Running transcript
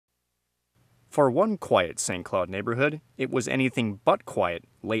For one quiet St. Cloud neighborhood, it was anything but quiet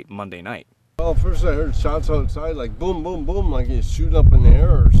late Monday night. Well, first I heard shots outside, like boom, boom, boom, like he's shooting up in the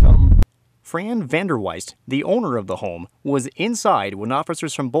air or something. Fran Vanderweist, the owner of the home, was inside when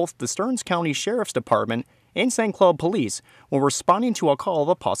officers from both the Stearns County Sheriff's Department and St. Cloud Police were responding to a call of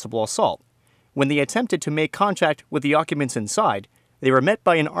a possible assault. When they attempted to make contact with the occupants inside, they were met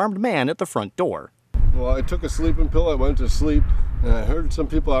by an armed man at the front door. Well, I took a sleeping pill, I went to sleep, and I heard some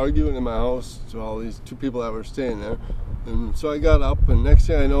people arguing in my house, all these two people that were staying there. And so I got up, and next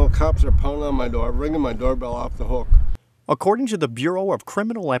thing I know, cops are pounding on my door, ringing my doorbell off the hook. According to the Bureau of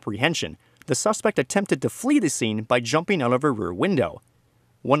Criminal Apprehension, the suspect attempted to flee the scene by jumping out of a rear window.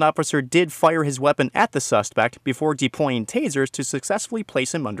 One officer did fire his weapon at the suspect before deploying tasers to successfully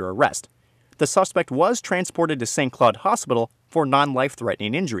place him under arrest. The suspect was transported to St. Cloud Hospital for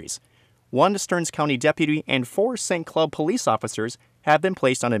non-life-threatening injuries. One Stearns County deputy and 4 St. Cloud police officers have been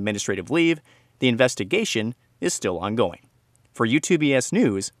placed on administrative leave. The investigation is still ongoing. For UTBS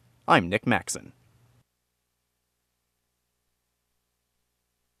News, I'm Nick Maxon.